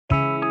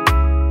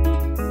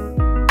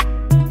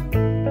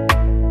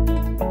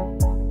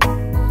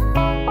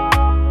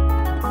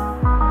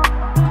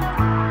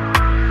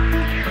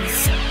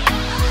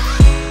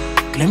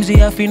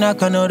Clemsy, I feel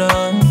like another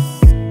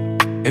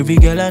one. Every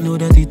girl I know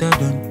that it a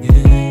done,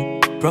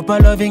 yeah. Proper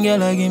loving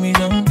girl, I give me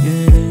some,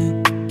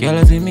 yeah. Girl,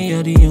 I see me,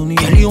 you're the only.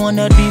 Girl, you want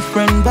a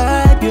different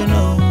vibe, you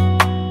know.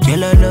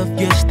 Girl, I love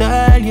your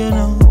style, you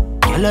know.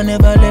 Girl, I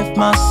never left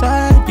my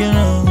side, you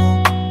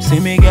know.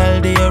 See me,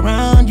 girl, they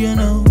around, you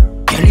know.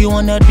 Girl, you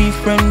want a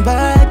different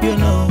vibe, you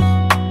know.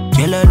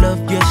 Girl, I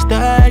love your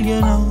style,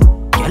 you know.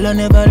 Girl, I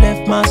never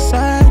left my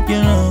side,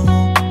 you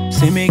know.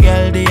 See me,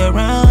 girl, they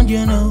around,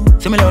 you know.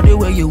 See me love the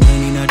way you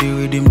whining at the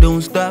rhythm,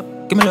 don't stop.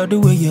 Give me love the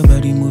way your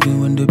body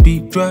moving when the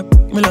beat drop.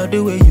 Give me love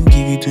the way you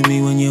give it to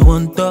me when you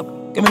want top.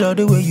 Give me love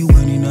the way you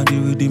whining at the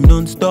rhythm,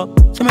 don't stop.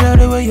 See me love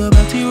the way your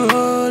body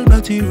roll,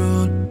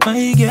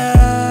 my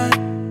girl.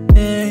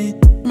 Hey,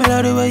 me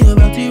love the way your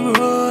body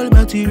roll,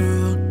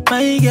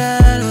 my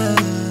girl.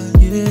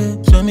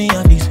 Yeah, show me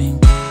how this sing.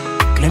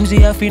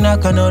 Clemsy, I feel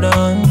like another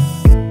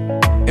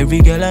one. Every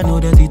girl I know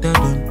that it a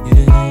done,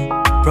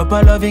 yeah.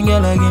 Proper loving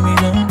girl, I give me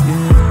them,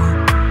 yeah.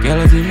 Girl,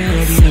 I see me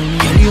every day.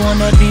 Girl, you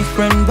want a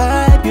different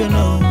vibe, you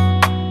know.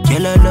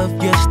 Girl, I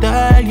love your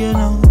style, you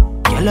know.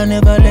 Girl, I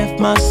never left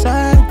my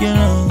side, you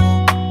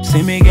know.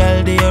 See me,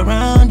 girl, they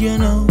around, you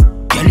know.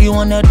 Girl, you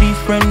want a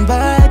different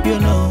vibe, you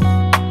know.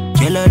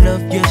 Girl, I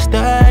love your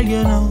style,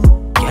 you know.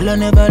 Girl, I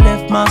never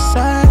left my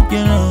side,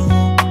 you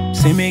know.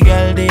 See me,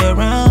 girl, they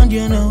around,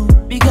 you know.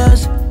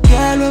 Because,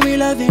 girl, when we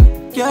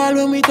loving, girl,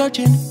 when we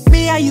touching,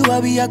 me and you,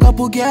 I be a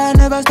couple, girl,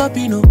 never stop,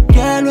 you know.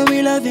 Girl, when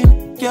we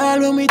loving,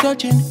 girl, when we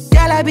touching,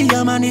 girl, I be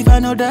your man if I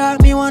know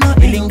that. Me wanna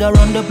linger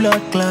around the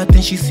blood clot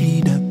and she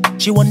see that.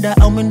 She wonder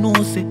how me know,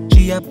 say,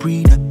 she a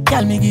pre that.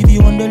 Girl, me give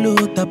you on the low,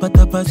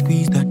 tapa,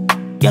 squeeze that.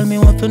 Girl, me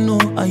want to know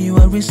how you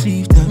a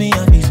receive that. Me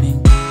a be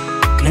sing.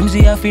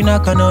 Clemsy, I feel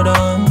like another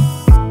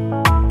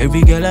one.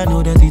 Every girl I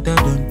know that it a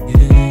done,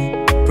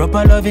 yeah.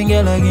 Proper loving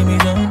girl, I give me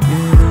some,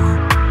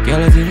 yeah.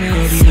 Girl, I see me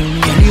every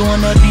day. Girl, you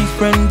want a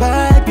different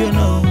vibe, you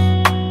know.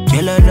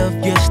 Girl, I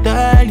love your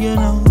style, you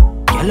know.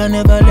 Girl, I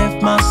never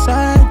left my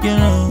side, you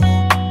know.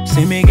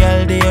 See me,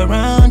 girl, they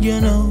around, you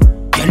know.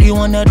 Girl, you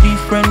want a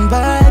different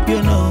vibe,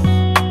 you know.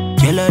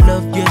 Girl, I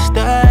love your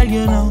style,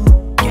 you know.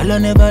 Girl, I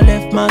never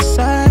left my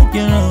side,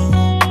 you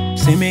know.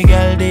 See me,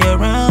 girl, they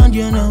around,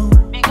 you know.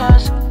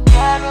 Because,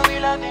 girl, when we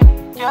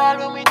loving, girl,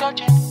 when we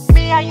touching,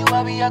 me and you,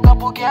 I be a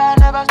couple, girl,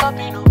 never stop,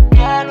 you know.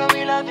 Girl, when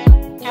we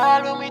loving,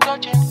 girl, when we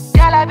touching,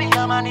 girl, I be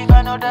your man if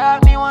I know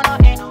that, me wanna,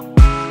 you know.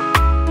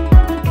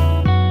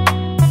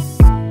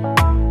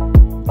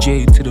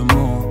 J to the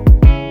moon.